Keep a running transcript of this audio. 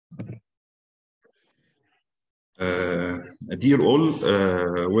Dear all,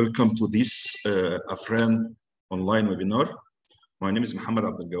 welcome to this AFRAN online webinar. My name is Mohammed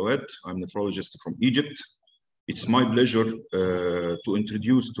Abdelgawad. I'm a nephrologist from Egypt. It's my pleasure to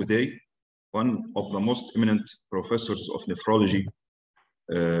introduce today one of the most eminent professors of nephrology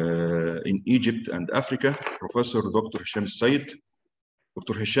in Egypt and Africa, Professor Dr. Hisham Said.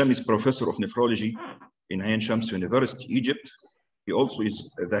 Dr. Hisham is professor of nephrology in Ain Shams University, Egypt. He also is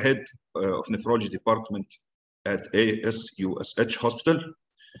the head of nephrology department at ASUSH Hospital,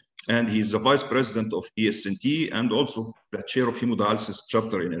 and he is the vice president of ESNT and also the chair of hemodialysis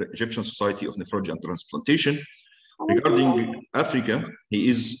chapter in Egyptian Society of Nephrology and Transplantation. Regarding Africa, he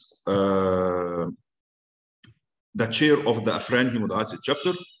is the chair of the AFRAN hemodialysis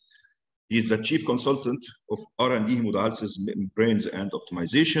chapter. He is the chief consultant of R&D hemodialysis membranes and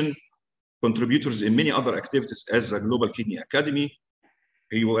optimization, contributors in many other activities as the Global Kidney Academy.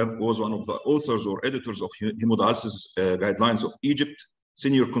 He was one of the authors or editors of hemodialysis guidelines of Egypt,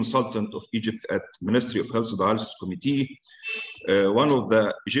 senior consultant of Egypt at Ministry of Health Dialysis Committee, one of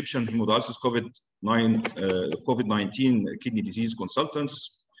the Egyptian hemodialysis COVID-19 kidney disease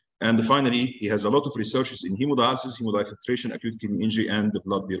consultants. And finally, he has a lot of researches in hemodialysis, hemodiafiltration, acute kidney injury, and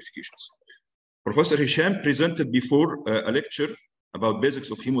blood purifications. Professor Hisham presented before a lecture about basics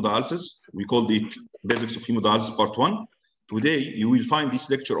of hemodialysis. We called it Basics of Hemodialysis Part 1. Today, you will find this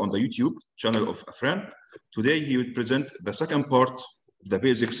lecture on the YouTube channel of AFRAN. Today, he will present the second part of the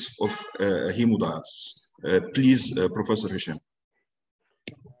basics of hemodialysis. Please, Professor Hisham.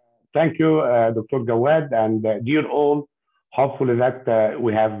 Thank you, Dr. Gawad, and dear all, hopefully that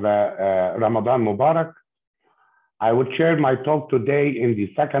we have Ramadan Mubarak. I will share my talk today in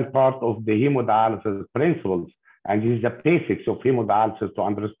the second part of the hemodialysis principles, and this is the basics of hemodialysis to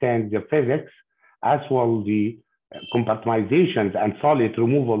understand the physics as well the compartmentizations and solid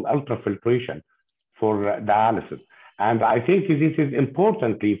removal ultrafiltration for dialysis. And I think this is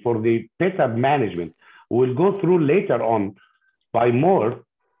importantly for the better management. We'll go through later on by more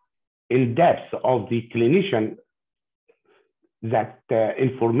in depth of the clinician that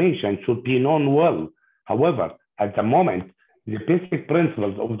information should be known well. However, at the moment, the basic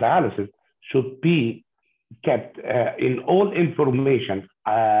principles of dialysis should be kept in all information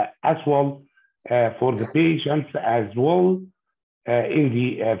as well for the patients as well in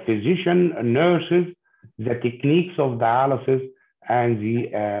the physician, nurses, the techniques of dialysis and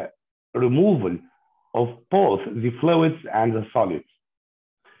the removal of both the fluids and the solids.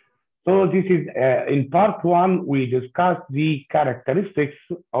 So this is in part one, we discussed the characteristics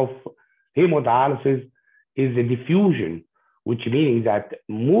of hemodialysis is the diffusion, which means that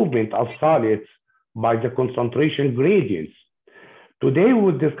movement of solids by the concentration gradients. Today,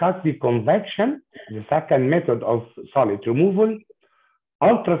 we'll discuss the convection, the second method of solid removal,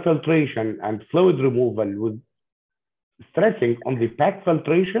 ultrafiltration and fluid removal with stressing on the pack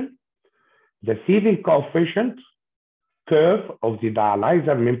filtration, the sieving coefficient curve of the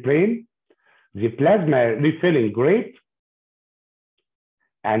dialyzer membrane, the plasma refilling rate,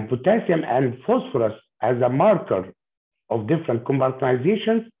 and potassium and phosphorus as a marker of different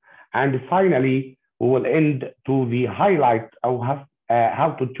compartmentizations. And finally, we will end to the highlight of how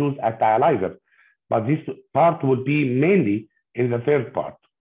to choose a dialyzer. But this part will be mainly in the third part.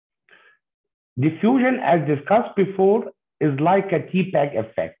 Diffusion, as discussed before, is like a tea-bag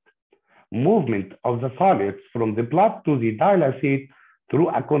effect. Movement of the solids from the blood to the dialysate through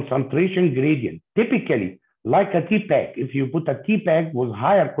a concentration gradient. Typically, like a tea bag, if you put a tea bag with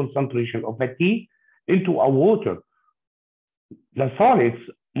higher concentration of a tea into a water, the solids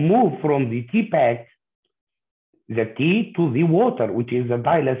move from the tea bag, the tea, to the water, which is the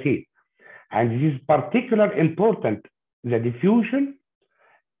dialysate. And this is particularly important. The diffusion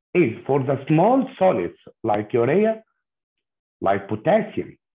is for the small solids like urea, like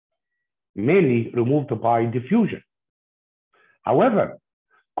potassium, mainly removed by diffusion. However,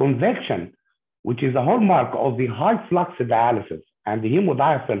 convection, which is a hallmark of the high flux dialysis and the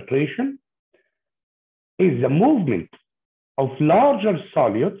hemodiafiltration, is the movement of larger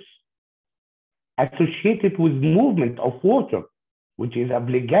solids associated with movement of water, which is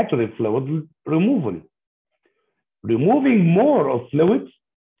obligatory fluid removal. Removing more of fluids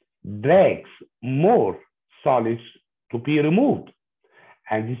drags more solids to be removed.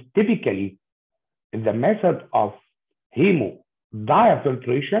 And this typically is the method of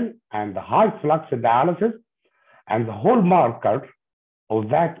hemodiafiltration and the high flux dialysis, and the whole marker of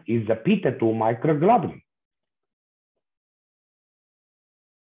that is the beta-2 microglobulin.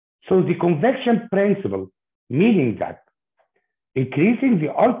 So the convection principle, meaning that increasing the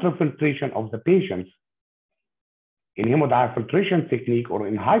ultrafiltration of the patients in hemodiafiltration technique or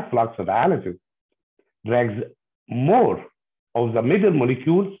in high flux dialysis drags more of the middle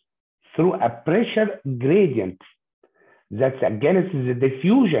molecules through a pressure gradient that's against the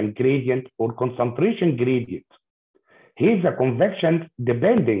diffusion gradient or concentration gradient. Here's the convection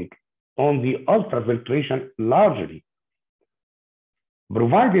depending on the ultrafiltration largely,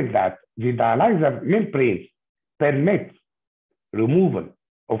 provided that the dialyzer membranes permit removal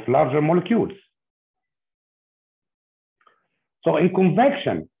of larger molecules. So in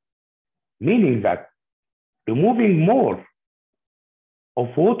convection, meaning that removing more of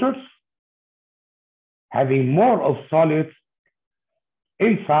waters, having more of solids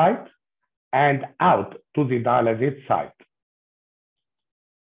inside and out to the dialysate site.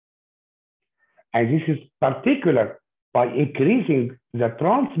 And this is particular by increasing the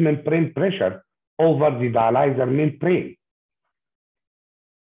transmembrane pressure over the dialyzer membrane.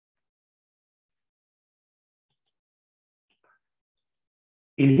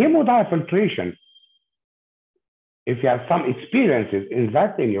 In hemodiafiltration, if you have some experiences in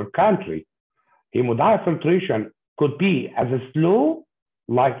that in your country, hemodiafiltration could be as slow,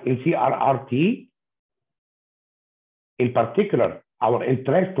 like in CRRT. In particular, our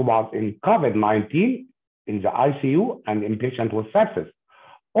interest was in COVID-19 in the ICU and in patients with sepsis,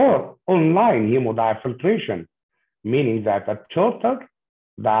 or online hemodiafiltration, meaning that a shorter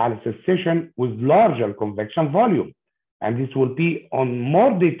dialysis session with larger convection volume. And this will be on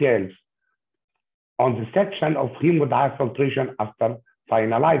more details on the section of hemodiafiltration after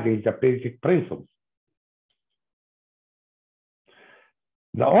finalizing the basic principles.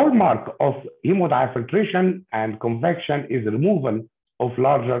 The hallmark of hemodiafiltration and convection is removal of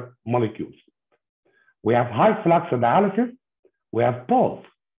larger molecules. We have high flux dialysis, we have both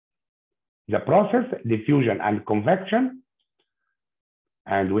the process, diffusion and convection,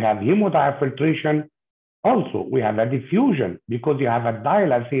 and we have hemodiafiltration. Also, we have a diffusion because you have a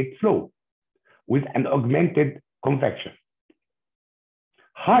dialysate flow with an augmented convection,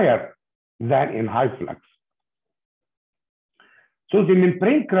 higher than in high flux. So the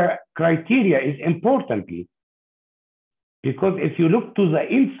membrane criteria is importantly, because if you look to the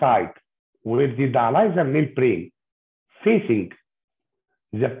inside with the dialyzer membrane facing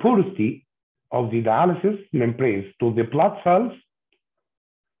the porosity of the dialysis membranes to the blood cells,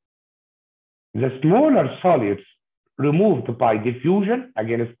 the smaller solids removed by diffusion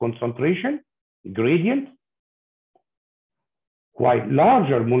against concentration gradient, while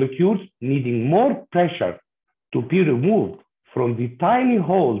larger molecules needing more pressure to be removed from the tiny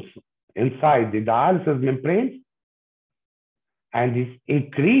holes inside the dialysis membranes, and is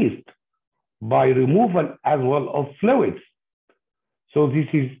increased by removal as well of fluids. So this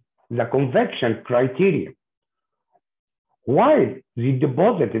is the convection criteria. While the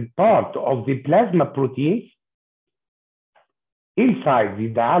deposited part of the plasma proteins inside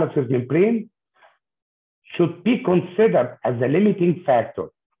the dialysis membrane should be considered as a limiting factor.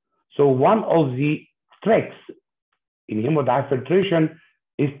 So one of the tricks in hemodiafiltration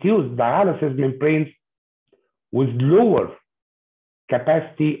is to use dialysis membranes with lower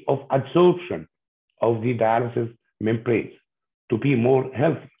capacity of adsorption of the dialysis membranes to be more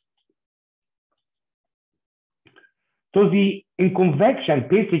healthy. So the convection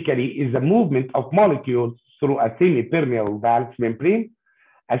basically is the movement of molecules through a semi-permeable dialysis membrane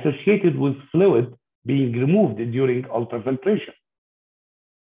associated with fluid being removed during ultrafiltration.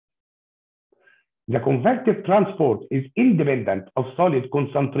 The convective transport is independent of solid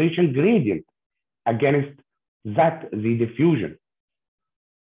concentration gradient against that the diffusion.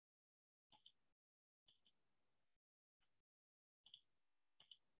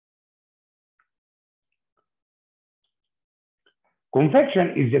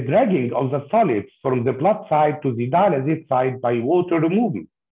 Convection is the dragging of the solids from the blood side to the dialysate side by water removal.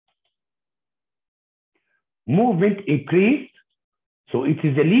 Movement increased, so it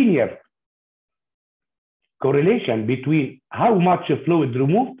is a linear correlation between how much fluid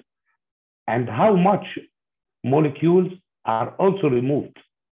removed and how much molecules are also removed.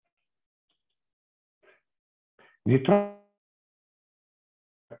 The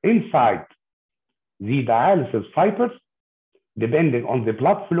inside the dialysis fibers, depending on the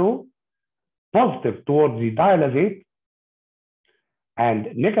blood flow, positive towards the dialysate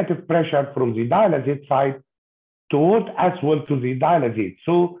and negative pressure from the dialysate side toward as well to the dialysate.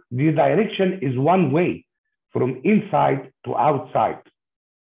 So the direction is one way from inside to outside.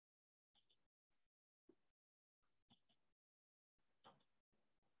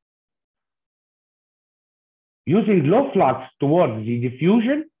 Using low flux towards the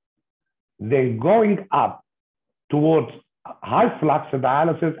diffusion, then going up towards high flux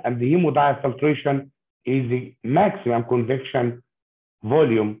dialysis, and the hemodiafiltration is the maximum convection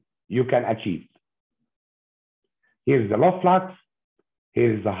volume you can achieve. Here's the low flux,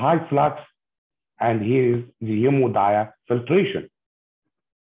 here's the high flux, and here's the hemodiafiltration.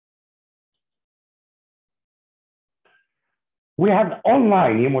 We have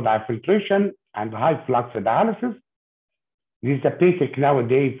online hemodiafiltration and high flux dialysis. This is the basic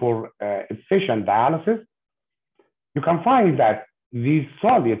nowadays for efficient dialysis. You can find that these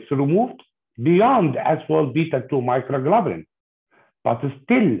solids removed beyond as well beta-2 microglobulin, but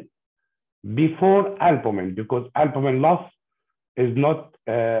still before albumin, because albumin loss is not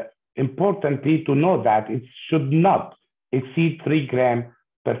importantly to know that it should not exceed 3 grams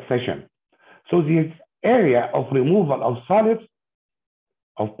per session. So this area of removal of solids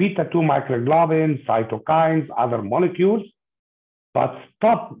of beta-2 microglobulin, cytokines, other molecules, but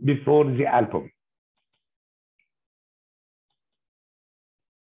stop before the albumin.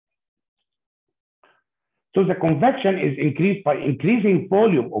 So the convection is increased by increasing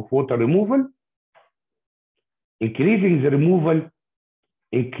volume of water removal, increasing the removal,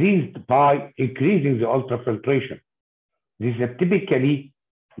 increased by increasing the ultrafiltration. This is typically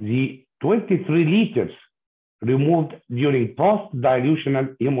the 23 liters removed during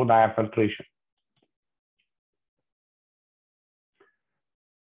post-dilutional hemodiafiltration.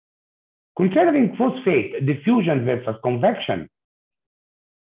 Considering phosphate diffusion versus convection,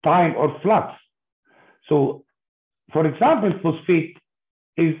 time or flux. So, for example, phosphate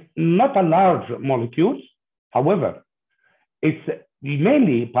is not a large molecule. However, it's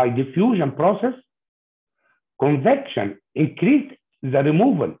mainly by diffusion process. Convection increased the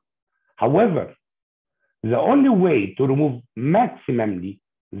removal. However, the only way to remove maximally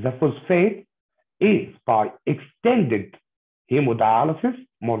the phosphate is by extended hemodialysis,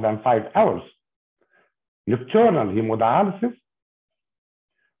 more than 5 hours, nocturnal hemodialysis.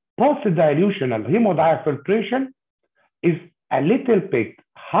 Post-dilutional hemodiafiltration is a little bit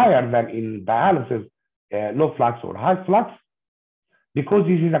higher than in dialysis, low flux or high flux, because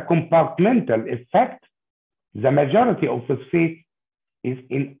this is a compartmental effect. The majority of phosphate is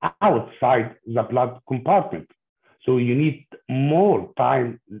outside the blood compartment. So you need more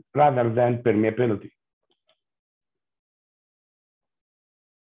time rather than permeability.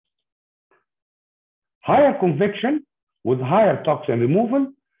 Higher convection with higher toxin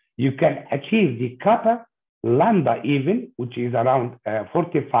removal, you can achieve the kappa lambda even, which is around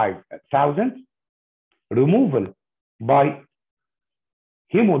 45,000, removal by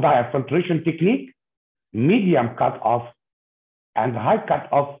hemodiafiltration technique, medium cutoff, and high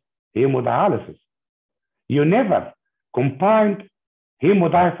cutoff hemodialysis. You never combined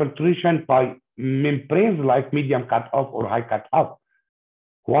hemodiafiltration by membranes like medium cutoff or high cutoff.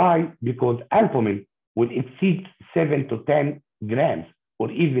 Why? Because albumin will exceed 7 to 10 grams or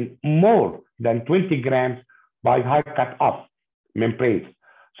even more than 20 grams by high cutoff membranes.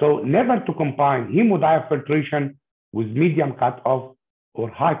 So never to combine hemodiafiltration with medium cutoff or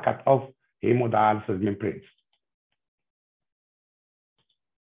high cutoff hemodialysis membranes.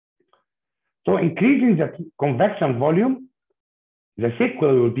 So increasing the convection volume, the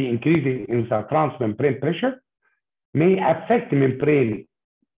sequel will be increasing in the transmembrane pressure, may affect membrane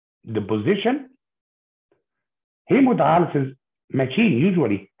deposition. Hemodialysis machine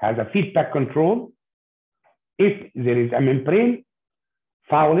usually has a feedback control. If there is a membrane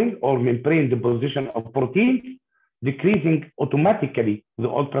fouling or membrane deposition of proteins, decreasing automatically the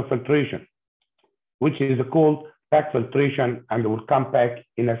ultrafiltration, which is called back filtration, and will come back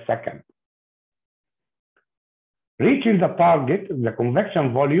in a second. Reaching the target, the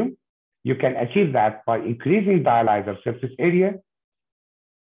convection volume, you can achieve that by increasing dialyzer surface area,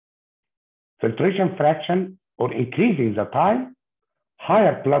 filtration fraction, or increasing the time,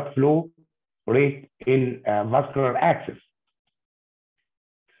 higher blood flow rate in vascular access.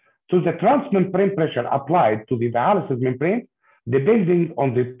 So the transmembrane pressure applied to the dialysis membrane depending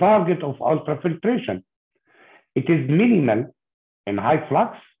on the target of ultrafiltration. It is minimal in high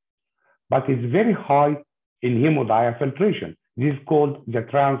flux, but it's very high in hemodiafiltration. This is called the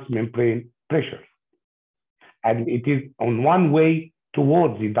transmembrane pressure. And it is on one way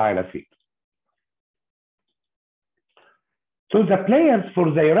towards the dialysis. So the players for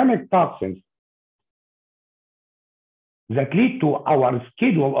the uremic toxins that lead to our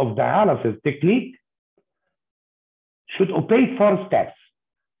schedule of dialysis technique should obey 4 steps.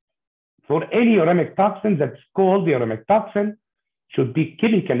 For any uremic toxin that's called the uremic toxin should be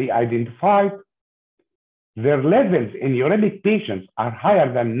chemically identified. Their levels in uremic patients are higher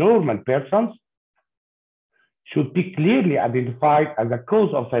than normal persons, should be clearly identified as a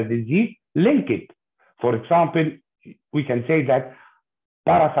cause of a disease linked. For example, we can say that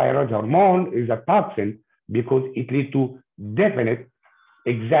parathyroid hormone is a toxin because it leads to definite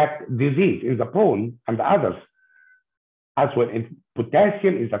exact disease in the bone and the others. as well. And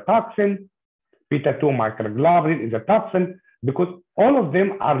potassium is a toxin, beta-2 microglobulin is a toxin, because all of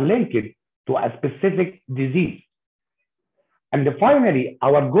them are linked to a specific disease. And finally,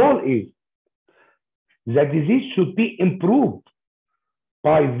 our goal is the disease should be improved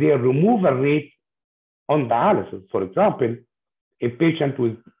by their removal rate on dialysis. For example, a patient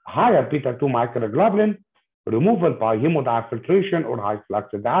with higher beta-2 microglobulin, removal by hemodiafiltration or high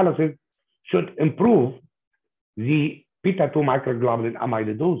flux dialysis should improve the beta-2 microglobulin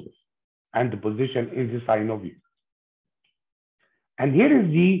amyloidosis and the position in the synovium. And here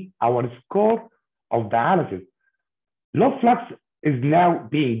is our score of dialysis. Low flux is now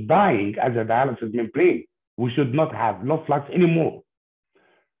dying as a dialysis membrane. We should not have low flux anymore.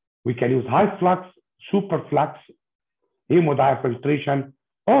 We can use high flux, super flux, hemodiafiltration,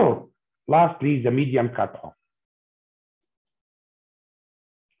 or lastly, the medium cutoff.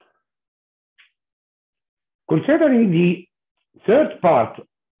 Considering the third part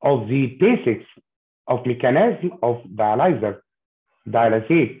of the basics of mechanism of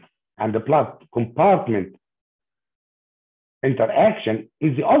dialysate, and the blood compartment interaction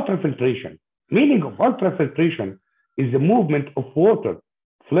is the ultrafiltration. Meaning of ultrafiltration is the movement of water,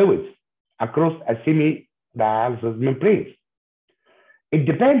 fluids across a semi-dialysis membrane. It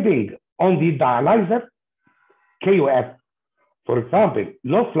depending on the dialyzer, KOF, for example,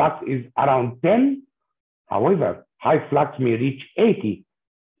 low flux is around 10, however, high flux may reach 80.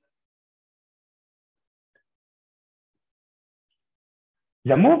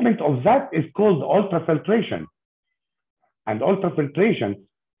 The movement of that is called ultrafiltration. And ultrafiltration,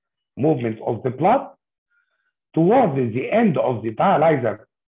 movement of the blood towards the end of the dialyzer,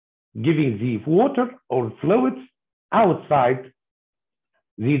 giving the water or fluids outside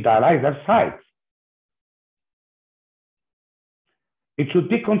the dialyzer site. It should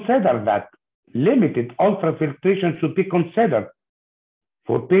be considered that limited ultrafiltration should be considered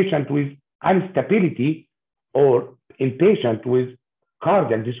for patients with instability or in patients with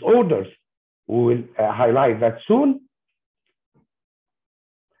cardiac disorders. We will highlight that soon.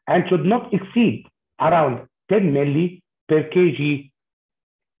 And should not exceed around 10 milli per kg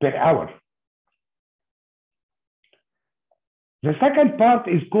per hour. The second part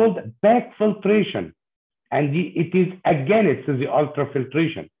is called back filtration, and it is against the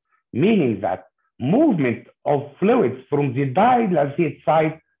ultrafiltration, meaning that movement of fluids from the dialysate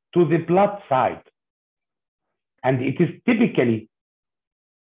side to the blood side. And it is typically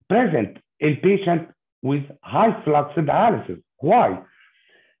present in patients with high flux dialysis. Why?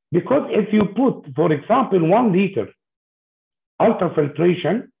 Because if you put, for example, 1 liter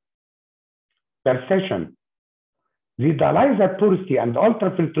ultrafiltration per session, the dialyzer porosity and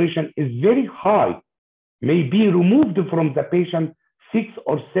ultrafiltration is very high, may be removed from the patient 6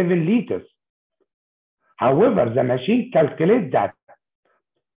 or 7 liters. However, the machine calculates that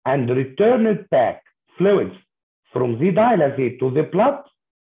and returns back fluids from the dialysate to the blood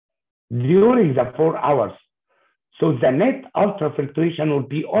during the 4 hours. So the net ultrafiltration will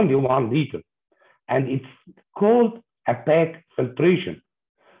be only 1 liter, and it's called a back filtration.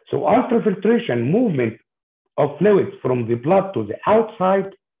 So ultrafiltration, movement of fluids from the blood to the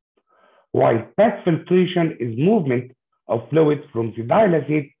outside, while back filtration is movement of fluids from the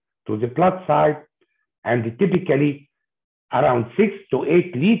dialysate to the blood side, and typically around 6 to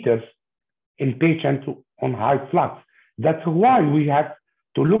 8 liters in patients on high flux. That's why we have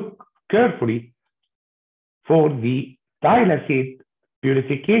to look carefully for the dialysate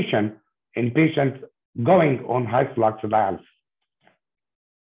purification in patients going on high flux dialysis.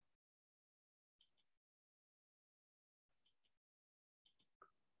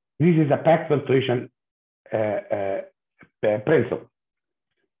 This is a back filtration principle.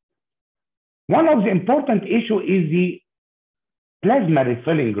 One of the important issues is the plasma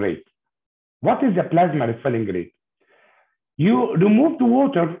refilling rate. What is the plasma refilling rate? You remove the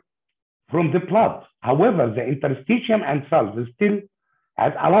water from the blood. However, the interstitium and cells still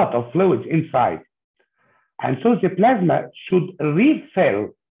has a lot of fluids inside. And so the plasma should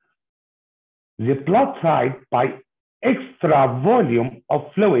refill the blood side by extra volume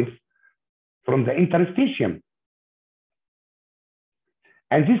of fluids from the interstitium.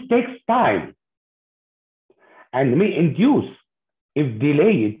 And this takes time and may induce, if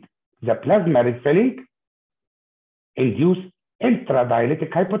delayed, the plasma refilling, induce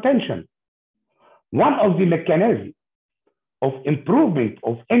intradialytic hypotension. One of the mechanisms of improvement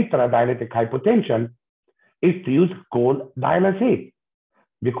of intradialytic hypotension is to use cold dialysate,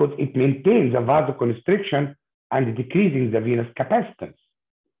 because it maintains the vasoconstriction and decreasing the venous capacitance.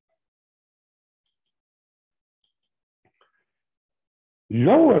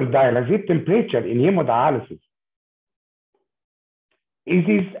 Lower dialysate temperature in hemodialysis Is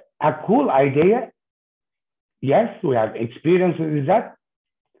this a cool idea? Yes, we have experience with that.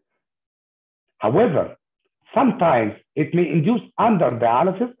 However, sometimes it may induce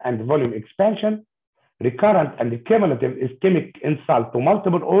under-dialysis and volume expansion, recurrent and cumulative ischemic insult to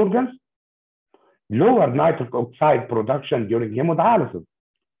multiple organs, lower nitric oxide production during hemodialysis.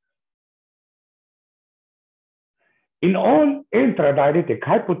 In all, intradialytic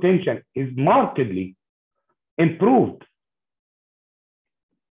hypotension is markedly improved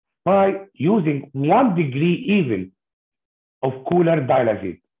by using 1 degree even of cooler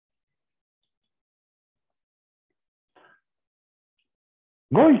dialysate.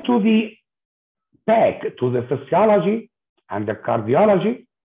 Going to the back to the physiology and the cardiology,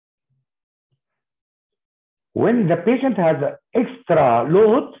 when the patient has extra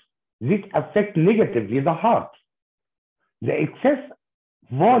load, this affects negatively the heart. The excess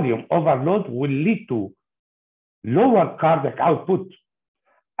volume overload will lead to lower cardiac output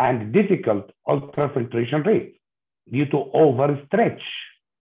and difficult ultrafiltration rate due to overstretch.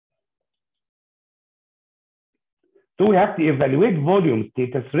 So we have to evaluate volume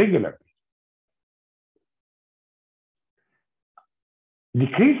status regularly.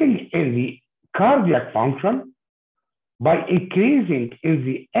 Decreasing in the cardiac function by increasing in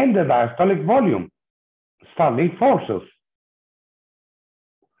the end-diastolic volume, stalling forces.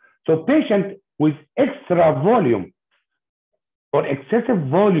 So patient with extra volume or excessive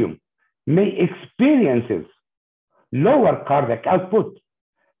volume may experience lower cardiac output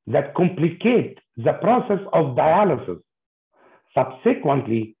that complicate the process of dialysis.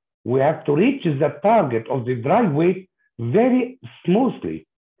 Subsequently, we have to reach the target of the dry weight very smoothly.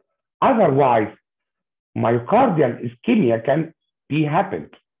 Otherwise, myocardial ischemia can be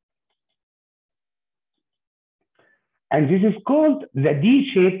happened. And this is called the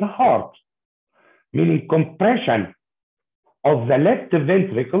D-shaped heart, meaning compression of the left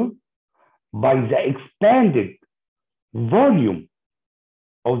ventricle by the expanded volume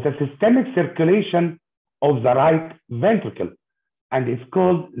of the systemic circulation of the right ventricle. And it's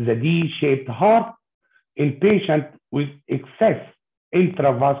called the D-shaped heart in patients with excess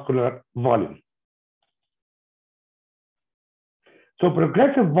intravascular volume. So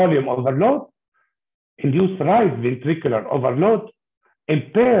progressive volume overload induce right ventricular overload,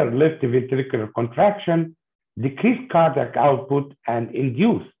 impair left ventricular contraction, decrease cardiac output, and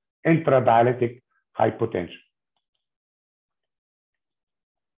induce intradialytic hypotension.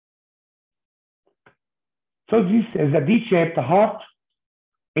 So this is a D-shaped heart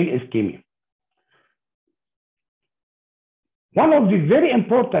in ischemia. One of the very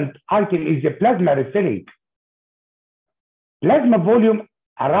important items is the plasma refilling. Plasma volume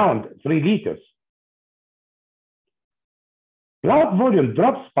around 3 liters. Blood volume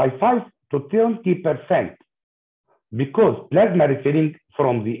drops by 5 to 20% because plasma refilling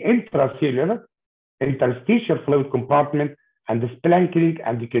from the intracellular, interstitial fluid compartment, and the splanchnic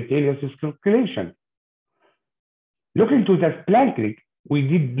and the cutaneous circulation. Looking to the splanchnic, we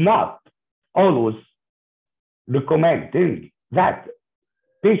did not always recommend that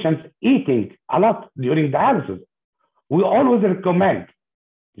patients eating a lot during dialysis. We always recommend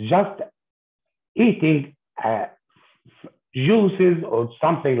just eating juices or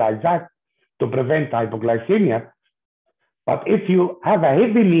something like that to prevent hypoglycemia. But if you have a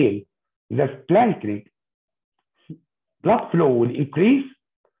heavy meal, the splanchnic blood flow will increase,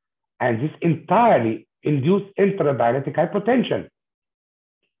 and this entirely induce intradialytic hypotension.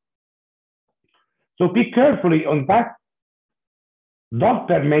 So be carefully on that. Don't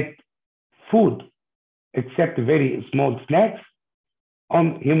permit food except very small snacks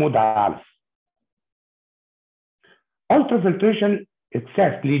on hemodialysis. Ultrafiltration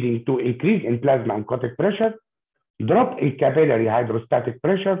excess leading to increase in plasma oncotic pressure, drop in capillary hydrostatic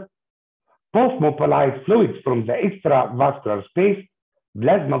pressure, post-mobilized fluids from the extravascular space,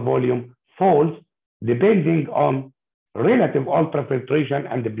 plasma volume falls depending on relative ultrafiltration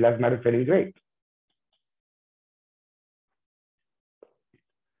and the plasma refilling rate.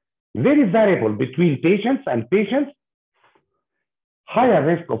 Very variable between patients and patients. Higher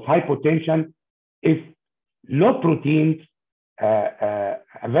risk of hypotension if low proteins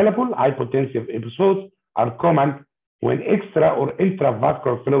available. Hypotensive episodes are common when extra or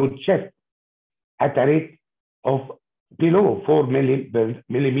intravascular fluid shifts at a rate of below 4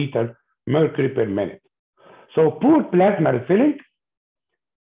 millimeter mercury per minute. So poor plasma refilling,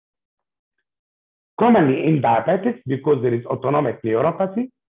 commonly in diabetics because there is autonomic neuropathy,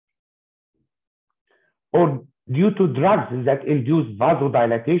 or due to drugs that induce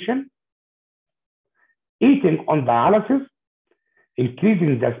vasodilatation, eating on dialysis,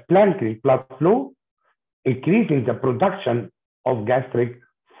 increasing the splanchnic blood flow, increasing the production of gastric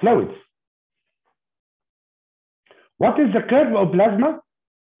fluids. What is the curve of plasma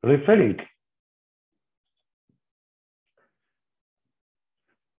refilling?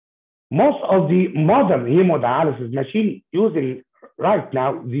 Most of the modern hemodialysis machines using right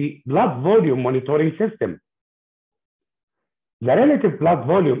now the blood volume monitoring system. The relative blood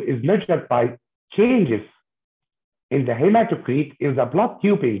volume is measured by changes in the hematocrit in the blood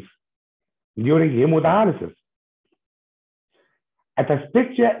tubings during hemodialysis. At a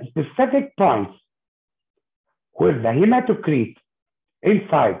specific point where the hematocrit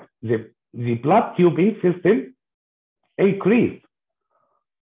inside the blood tubing system increased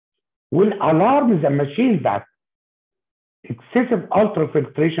will alarm the machine that excessive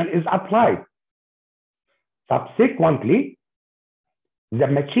ultrafiltration is applied. Subsequently, the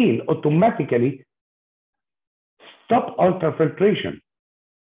machine automatically stops ultrafiltration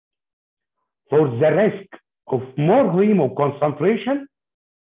for the risk of more hemo concentration,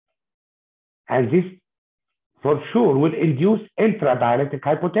 and this for sure will induce intradialytic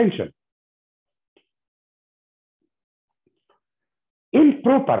hypotension.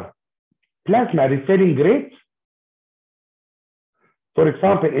 Improper plasma refilling rate, for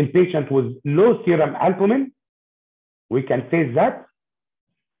example, in patients with low serum albumin, we can say that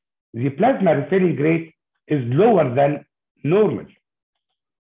the plasma refilling rate is lower than normal.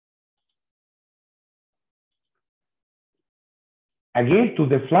 Again, to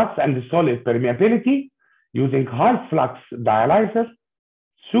the flux and the solid permeability, using high flux dialyzer,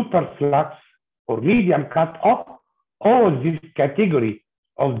 superflux, or medium cut-off, all this category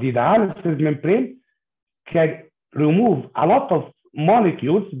of the dialysis membrane can remove a lot of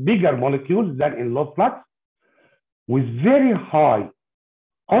molecules, bigger molecules than in low flux, with very high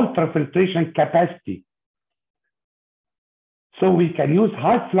ultrafiltration capacity. So we can use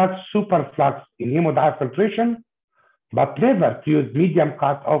high flux, superflux in hemodiafiltration, but never to use medium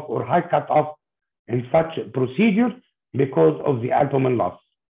cut-off or high cut-off in such procedure because of the albumin loss.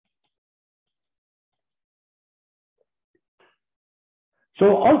 So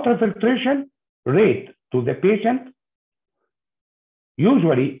ultrafiltration rate to the patient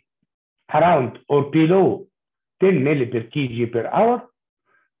usually around or below 10 milli per kg per hour.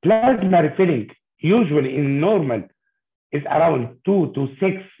 Plasma refilling usually in normal is around 2 to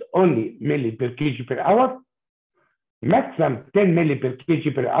 6 only milli per kg per hour. Maximum 10 milli per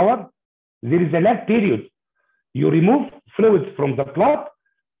kg per hour. There is a lag period. You remove fluids from the blood,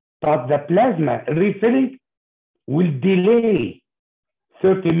 but the plasma refilling will delay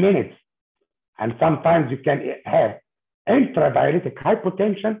 30 minutes. And sometimes you can have intradialytic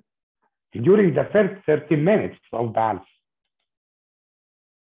hypotension during the first 30 minutes of dialysis.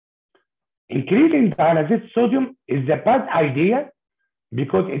 Increasing dialysis sodium is a bad idea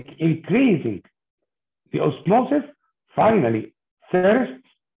because it's increasing the osmosis, finally thirst,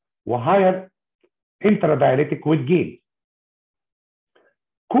 or higher intradialytic weight gain.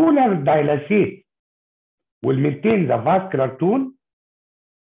 Cooler dialysate will maintain the vascular tone,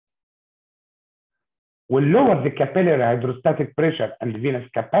 will lower the capillary hydrostatic pressure and venous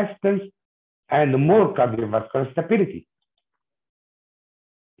capacitance, and more cardiovascular stability.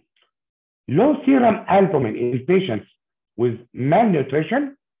 Low serum albumin in patients with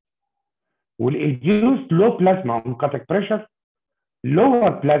malnutrition will induce low plasma oncotic pressure,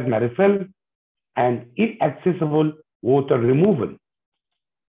 lower plasma refill, and inaccessible water removal.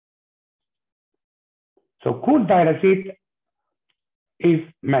 So cool dialysate is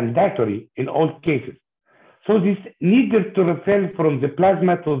mandatory in all cases. So this needed to refill from the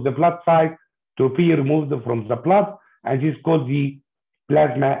plasma to the blood side to be removed from the blood, and this is called the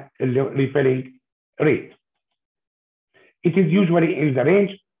plasma refilling rate. It is usually in the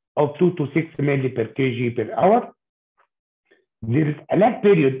range of 2 to 6 milli per kg per hour. There is a lag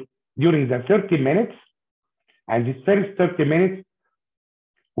period during the 30 minutes, and this first 30 minutes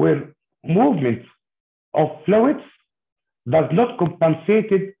where movement of fluids does not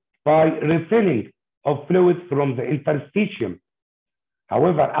compensated by refilling of fluids from the interstitium.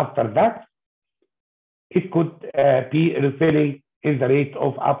 However, after that, it could be refilling in the rate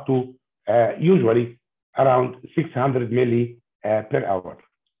of up to usually around 600 milli per hour.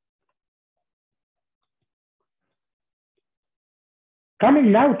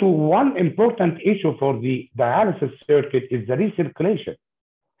 Coming now to one important issue for the dialysis circuit is the recirculation.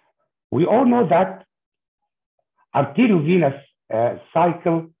 We all know that arteriovenous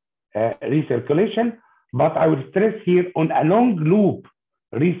cycle recirculation, but I will stress here on a long loop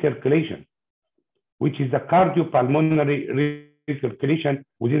recirculation, which is the cardiopulmonary recirculation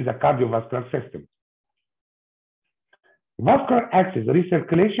within the cardiovascular system. Vascular access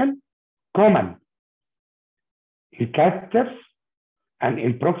recirculation, common in catheters and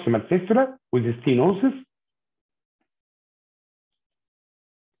in proximal fistula with stenosis.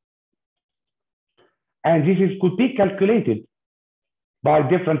 And this could be calculated by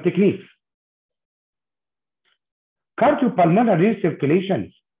different techniques. Cardiopulmonary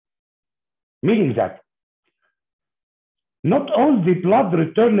recirculation, meaning that not all the blood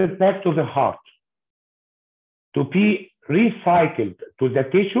returns back to the heart to be recycled to the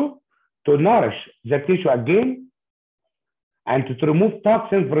tissue to nourish the tissue again and to remove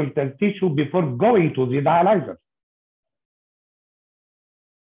toxins from the tissue before going to the dialyzer.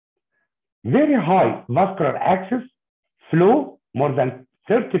 Very high vascular access flow, more than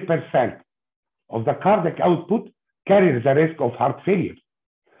 30% of the cardiac output carries the risk of heart failure.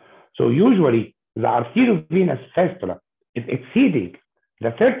 So usually the arteriovenous fistula is exceeding the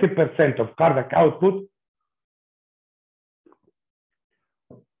 30% of cardiac output.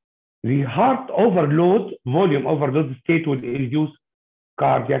 The heart overload, volume overload state will induce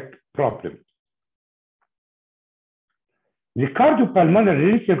cardiac problems. The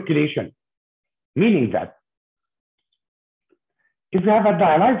cardiopulmonary recirculation, meaning that if you have a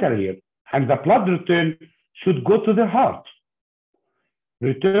dialyzer here and the blood return should go to the heart,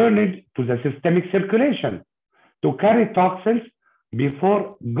 return it to the systemic circulation to carry toxins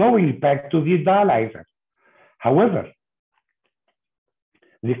before going back to the dialyzer. However,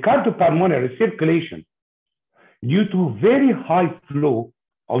 the cardiopulmonary circulation, due to very high flow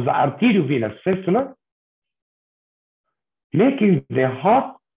of the arteriovenous fistula, making the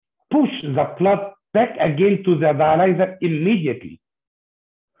heart push the blood back again to the dialyzer immediately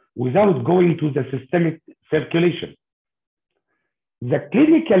without going to the systemic circulation. The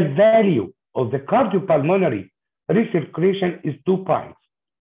clinical value of the cardiopulmonary recirculation is 2 points.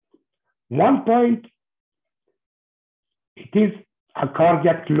 1 point, it is a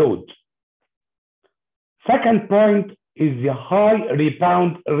cardiac load. Second point is the high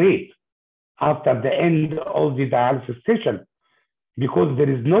rebound rate after the end of the dialysis session, because there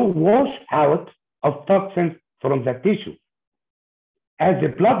is no wash out of toxins from the tissue, as the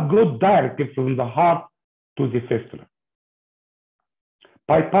blood goes directly from the heart to the fistula,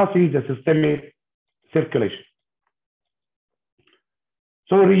 bypassing the systemic circulation.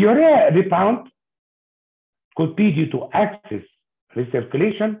 So urea rebound could be due to access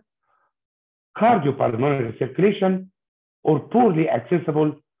recirculation, cardiopulmonary recirculation, or poorly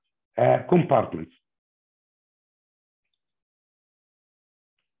accessible compartments.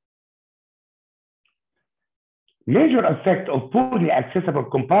 Major effect of poorly accessible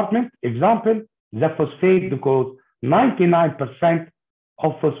compartment, example, the phosphate, because 99%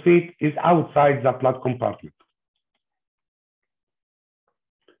 of phosphate is outside the blood compartment.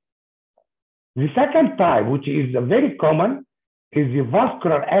 The second type, which is very common, is the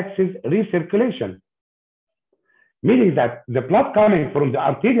vascular access recirculation, meaning that the blood coming from the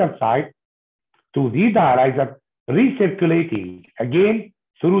arterial side to the dialyzer recirculating again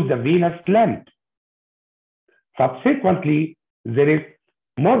through the venous length. Subsequently, there is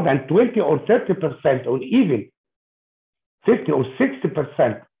more than 20 or 30% or even 50 or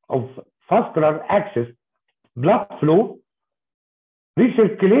 60% of vascular access blood flow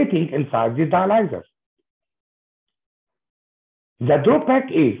recirculating inside the dialyzer. The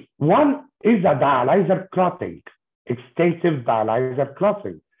drawback is, one is the dialyzer clotting, extensive dialyzer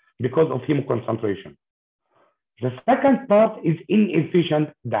clotting because of hemoconcentration. The second part is inefficient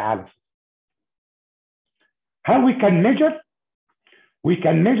dialysis. How we can measure? We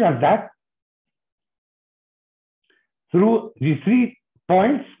can measure that through the 3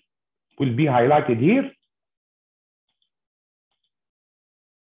 points will be highlighted here.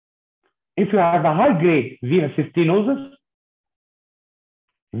 If you have a high-grade venous stenosis,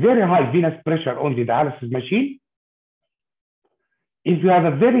 very high venous pressure on the dialysis machine, if you have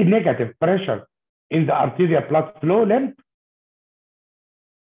a very negative pressure in the arterial blood flow length,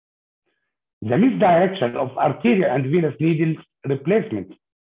 the misdirection of arterial and venous needle replacement.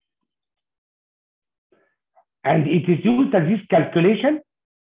 And it is used as this calculation.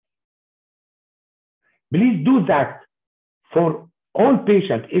 Please do that for all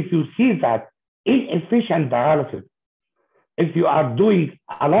patients. If you see that inefficient dialysis, if you are doing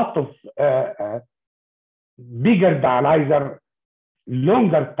a lot of bigger dialyzer,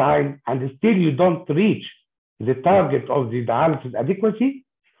 longer time, and still you don't reach the target of the dialysis adequacy,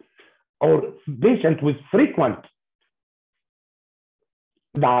 or patient with frequent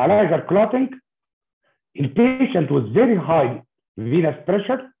dialyzer clotting, in patient with very high venous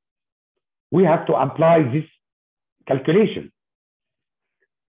pressure, we have to apply this calculation.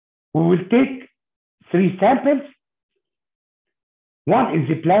 We will take 3 samples. One is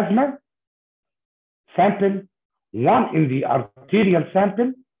the plasma sample, one in the arterial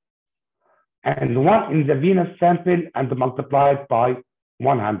sample and one in the venous sample and multiply it by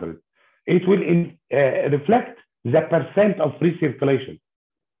 100. It will reflect the percent of free circulation.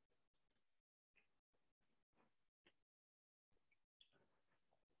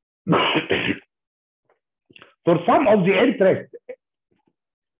 For some of the interest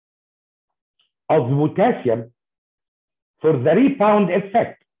of potassium for the rebound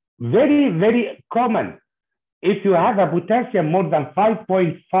effect, very, very common. If you have a potassium more than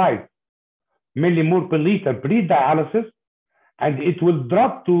 5.5 millimole per liter pre-dialysis, and it will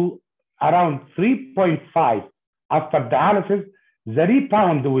drop to around 3.5 after dialysis, the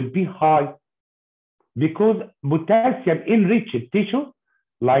rebound will be high because potassium-enriched tissue,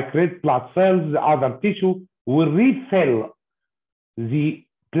 like red blood cells, other tissue, will refill the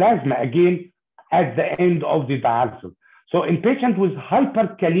plasma again at the end of the dialysis. So in patients with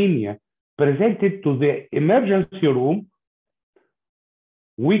hyperkalemia presented to the emergency room,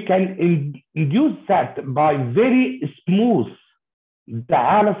 we can induce that by very smooth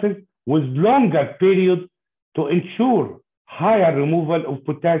dialysis with longer periods to ensure higher removal of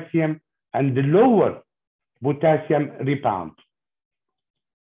potassium and lower potassium rebound.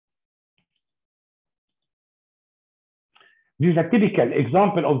 This is a typical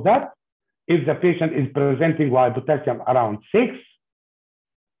example of that. If the patient is presenting with potassium around 6,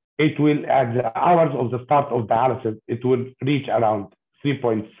 it will, at the hours of the start of dialysis, it will reach around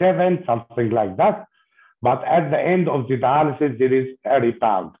 3.7, something like that. But at the end of the dialysis, there is a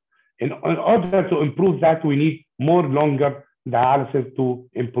rebound. In order to improve that, we need more longer dialysis to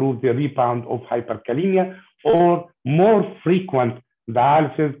improve the rebound of hyperkalemia, or more frequent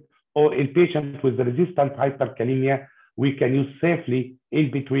dialysis, or in patients with resistant hyperkalemia, we can use safely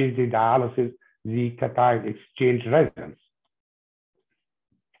in between the dialysis, the cation exchange resonance.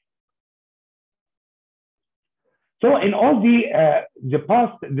 So in all the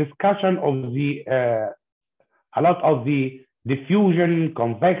past discussion of a lot of the diffusion,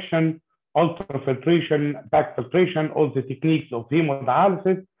 convection, ultrafiltration, backfiltration, all the techniques of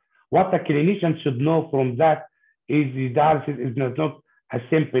hemodialysis, what a clinician should know from that is the dialysis is not a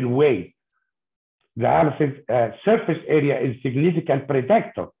simple way. Dialysis surface area is a significant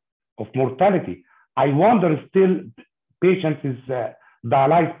predictor of mortality. I wonder still patients is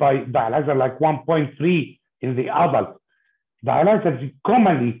dialyzed by dialyzer like 1.3 in the adult. Dialyzers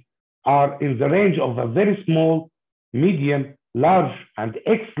commonly are in the range of a very small, medium, large, and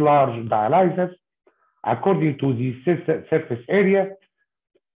X-large dialyzers according to the surface area.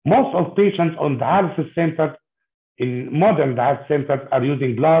 Most of patients on dialysis centers in modern dialysis centers are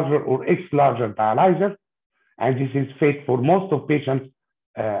using larger or X-larger dialyzers, and this is fit for most of patients,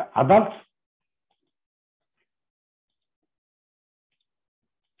 adults.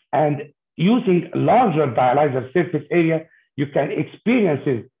 And using larger dialyzer surface area, you can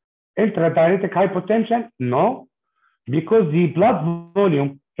experience intradialytic hypotension? No, because the blood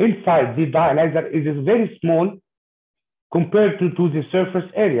volume inside the dialyzer is very small compared to the surface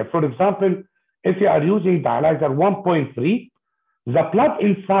area. For example, if you are using dialyzer 1.3, the blood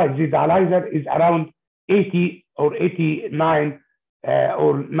inside the dialyzer is around 80 or 89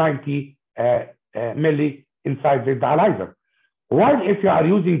 or 90 milli inside the dialyzer. While if you are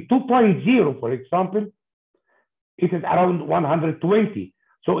using 2.0, for example, it is around 120.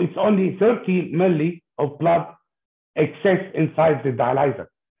 So it's only 30 milli of blood excess inside the dialyzer.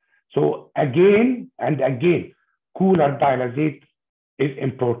 So again and again, cooler dialysate is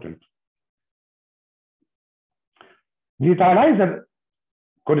important. The dialyzer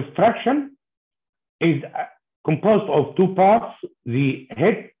construction is composed of two parts, the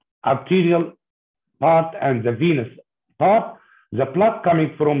head arterial part and the venous part. The blood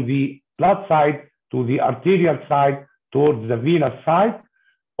coming from the blood side to the arterial side towards the venous side.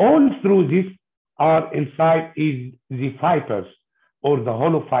 All through this are inside is the fibers or the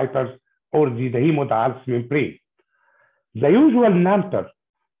hollow fibers or the hemodialysis membrane. The usual number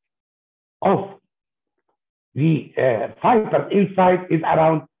of the fiber inside is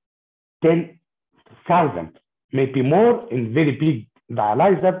around 10,000, maybe more in very big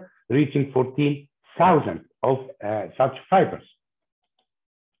dialyzer, reaching 14,000 of such fibers.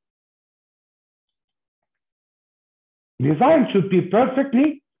 Design should be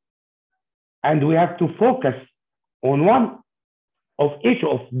perfectly, and we have to focus on one of each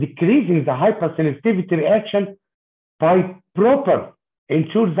of decreasing the hypersensitivity reaction by proper,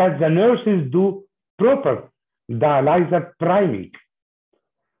 ensure that the nurses do proper dialyzer priming.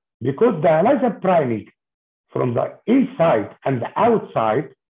 Because dialyzer priming from the inside and the outside,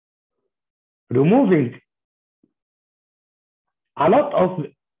 removing a lot of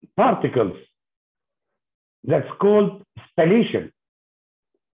particles that's called spallation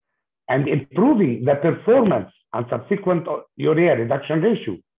and improving the performance and subsequent urea reduction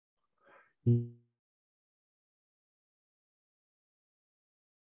ratio.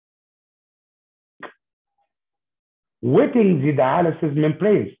 Wetting the dialysis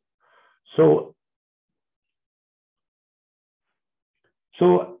membranes. So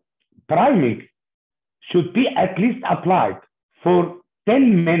priming should be at least applied for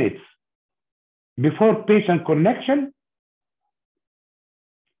 10 minutes before patient connection,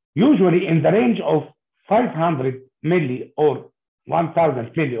 usually in the range of 500 milli or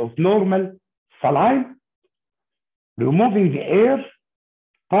 1000 milli of normal saline, removing the air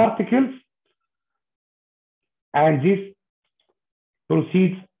particles, and this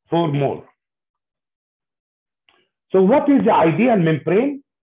proceeds for more. So what is the ideal membrane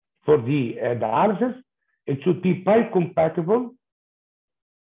for the dialysis? It should be biocompatible,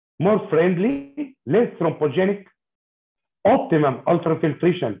 more friendly, less thrombogenic, optimum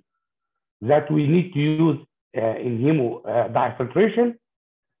ultrafiltration that we need to use in hemodiafiltration,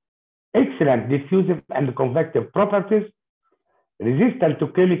 excellent diffusive and convective properties, resistant to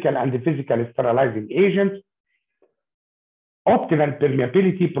chemical and physical sterilizing agents, optimal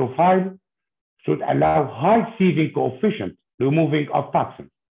permeability profile, should allow high sieving coefficient, removing of toxins.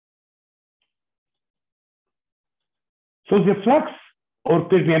 So the flux or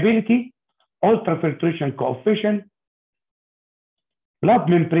permeability, ultrafiltration coefficient, blood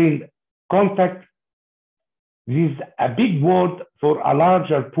membrane contact, this is a big word for a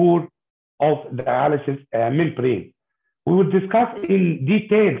larger pool of dialysis membrane. We will discuss in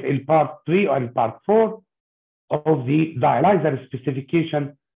details in part 3 and part 4 of the dialyzer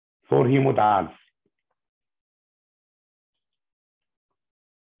specification for hemodialysis.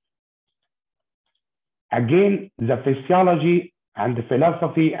 Again, the physiology and the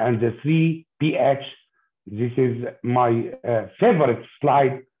philosophy and the 3 pH. This is my favorite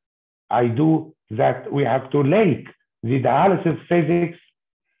slide. I do that we have to link the dialysis physics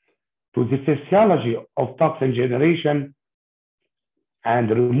to the physiology of toxin generation and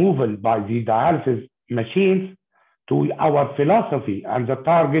removal by the dialysis machines to our philosophy and the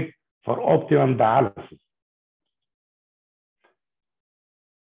target for optimum dialysis.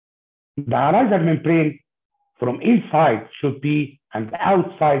 Dialyzer membrane from inside should be and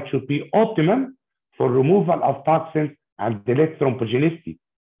outside should be optimum for removal of toxins and delete thrombogenicity.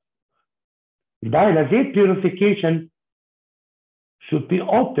 Dialysate purification should be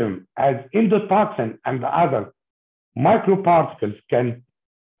optimum as endotoxin and other microparticles can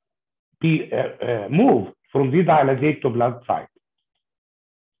be moved from the dialysate to blood side.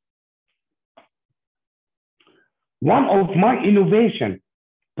 One of my innovation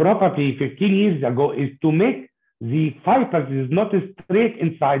property 15 years ago is to make the fibers is not straight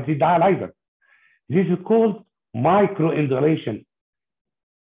inside the dialyzer. This is called microindulation.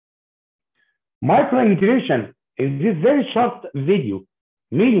 Microindulation is this very short video,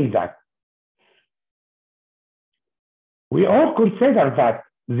 meaning that we all consider that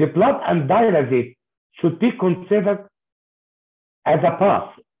the blood and dialysate should be considered as a path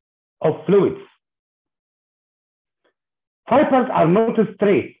of fluids. Fibers are not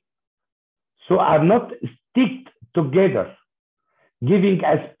straight, so are not sticked together, giving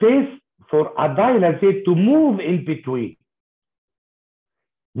a space for a dialysate to move in between.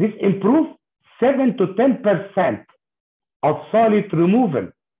 This improves 7 to 10% of solid removal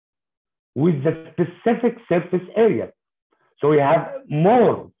with the specific surface area. So we have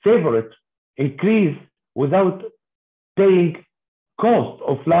more favorite increase without paying cost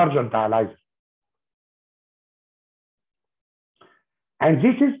of larger dialyzers. And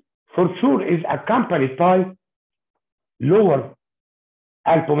this is for sure is accompanied by lower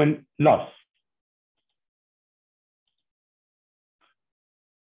albumin loss.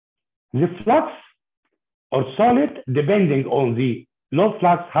 The flux or solid, depending on the low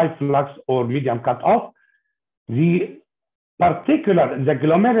flux, high flux, or medium cutoff, the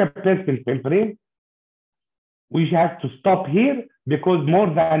glomerular plexus membrane, we have to stop here because more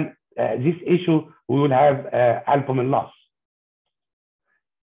than this issue, we will have albumin loss.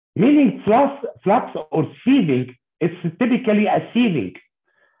 Meaning flux or sieving is typically a sieving.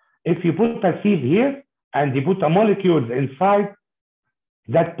 If you put a sieve here and you put a molecules inside,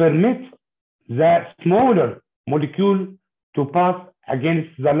 that permits the smaller molecule to pass against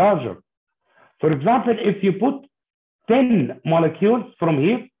the larger. For example, if you put 10 molecules from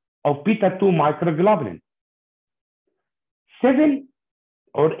here of beta-2 microglobulin, 7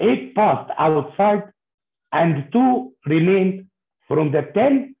 or 8 passed outside and 2 remain from the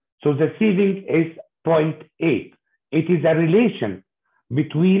 10, so the sieving is 0.8. It is a relation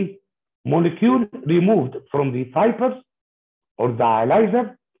between molecule removed from the fibers or the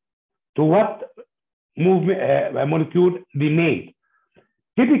dialyzer to what molecule remained.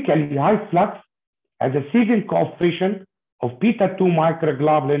 Typically, high flux has a sieving coefficient of beta 2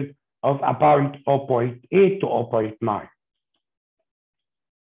 microglobulin of about 0.8 to 0.9.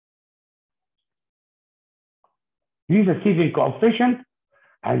 This is a sieving coefficient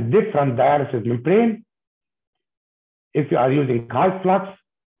and different dialysis membrane. If you are using high flux,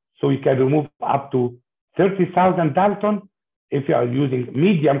 so you can remove up to 30,000 Dalton. If you are using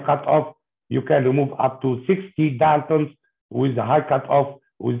medium cutoff, you can remove up to 60 Daltons with the high cutoff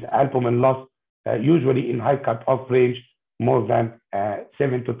with albumin loss, usually in high cutoff range, more than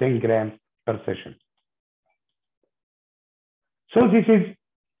 7 to 10 grams per session. So this is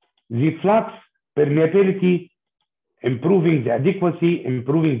the flux permeability, improving the adequacy,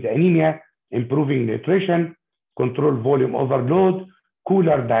 improving the anemia, improving nutrition, control volume overload,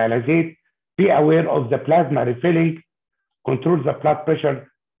 cooler dialysate, be aware of the plasma refilling, control the blood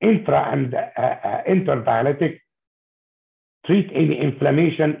pressure intra and interdialytic, treat any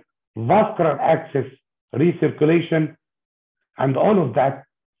inflammation, vascular access, recirculation, and all of that,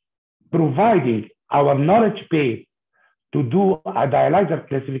 providing our knowledge base to do a dialyzer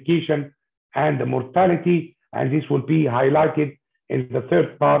classification and the mortality, and this will be highlighted in the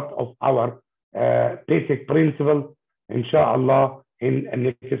third part of our basic principle, inshallah, in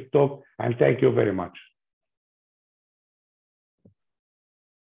the next talk, and thank you very much.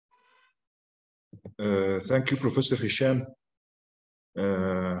 Thank you, Professor Hisham.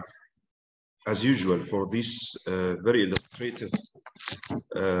 As usual, for this very illustrative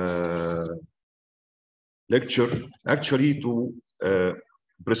lecture, actually to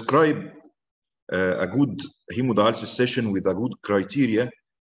prescribe a good hemodialysis session with a good criteria,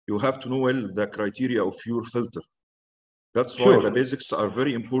 you have to know well the criteria of your filter. That's why the basics are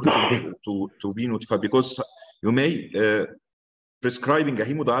very important to be notified, because you may prescribing a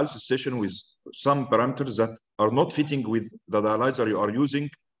hemodialysis session with some parameters that are not fitting with the dialyzer you are using,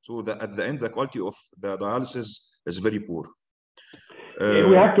 so that at the end the quality of the dialysis is very poor.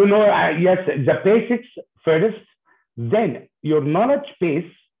 We have to know, yes, the basics first, then your knowledge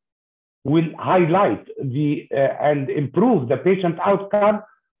base will highlight the and improve the patient outcome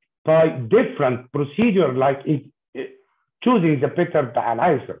by different procedure, like choosing the better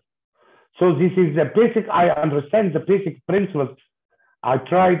dialyzer. So this is the basic, I understand the basic principles. I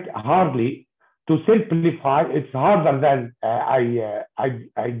tried hardly to simplify. It's harder than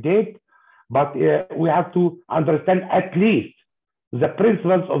I did, but we have to understand at least the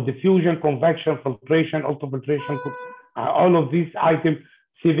principles of diffusion, convection, filtration, ultrafiltration, all of these items,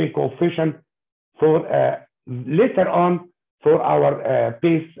 sieving coefficient for later on for our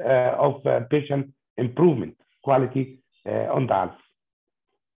pace of patient improvement, quality on dialysis.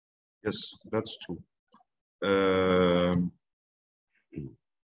 Yes, that's true.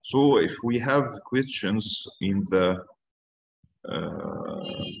 So if we have questions in the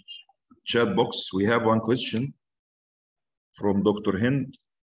chat box, we have one question from Dr. Hind.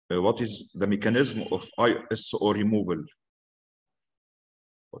 What is the mechanism of ISO removal?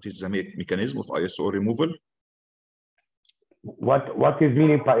 What is the mechanism of ISO removal? What is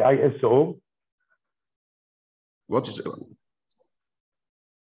meaning by ISO? What is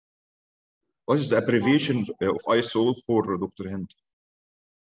the abbreviation of ISO for Dr. Hind?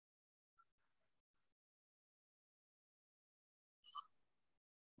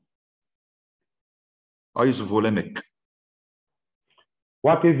 Isovolemic.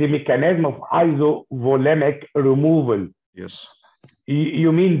 What is the mechanism of isovolemic removal? Yes.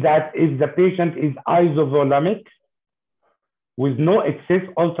 You mean that if the patient is isovolemic with no excess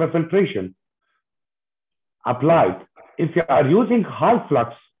ultrafiltration applied, if you are using high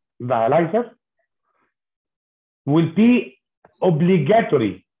flux dialyzer, will be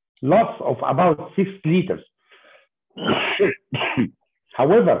obligatory loss of about 6 liters.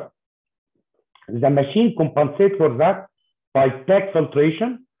 However, the machine compensates for that by back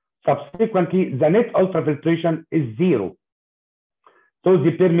filtration. Subsequently, the net ultrafiltration is 0. So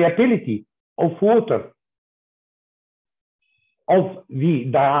the permeability of water of the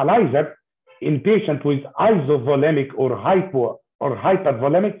dialyzer in patient with isovolemic or hypo or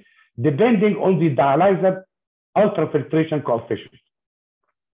hypervolemic, depending on the dialyzer ultrafiltration coefficient.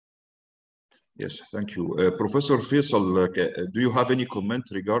 Yes, thank you. Professor Faisal, do you have any comment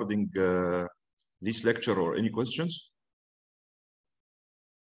regarding this lecture or any questions?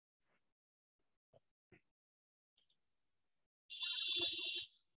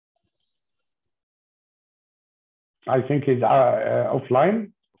 I think it's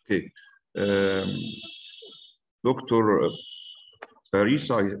offline. Okay. Dr.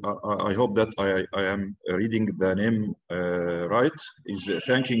 Reese, I hope that I am reading the name right, is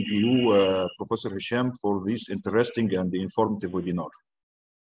thanking you, Professor Hisham, for this interesting and informative webinar.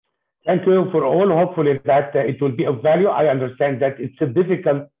 Thank you for all. Hopefully that it will be of value. I understand that it's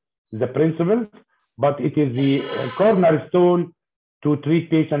difficult, the principles, but it is the cornerstone to treat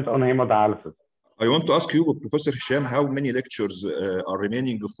patients on hemodialysis. I want to ask you, Professor Hisham, how many lectures are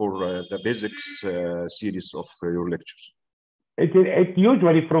remaining for the basics series of your lectures? It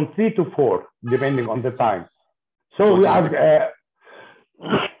usually from 3 to 4, depending on the time. So we are,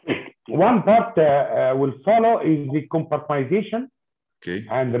 one part will follow is the compartmentalization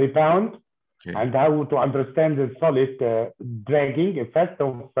and rebound, and how to understand the solid dragging effect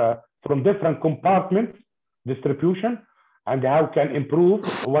of from different compartments distribution, and how can improve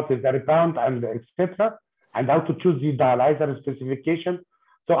what is the rebound and etc., and how to choose the dialyzer specification.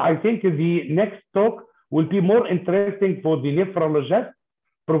 So I think the next talk will be more interesting for the nephrologist,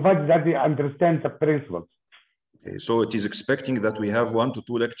 provided that they understand the principles. Okay, so it is expecting that we have 1 to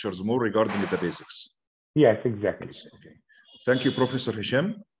 2 lectures more regarding the basics. Yes, exactly. Yes, okay. Thank you, Professor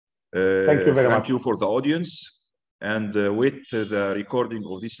Hisham. Thank you very much. Thank you for the audience, and wait the recording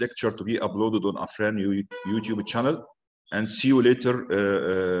of this lecture to be uploaded on AFRAN YouTube channel, and see you later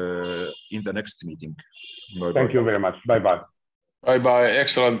in the next meeting. Bye-bye. Thank you very much. Bye-bye. Bye-bye.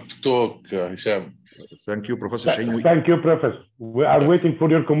 Excellent talk, Hisham. Thank you, Professor Shane. Thank you, Professor. We are waiting for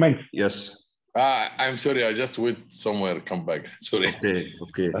your comments. Yes. I'm sorry. I just went somewhere. Come back. Sorry. Okay.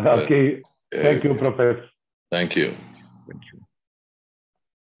 Okay. Okay. Thank you, Professor. Thank you. Thank you.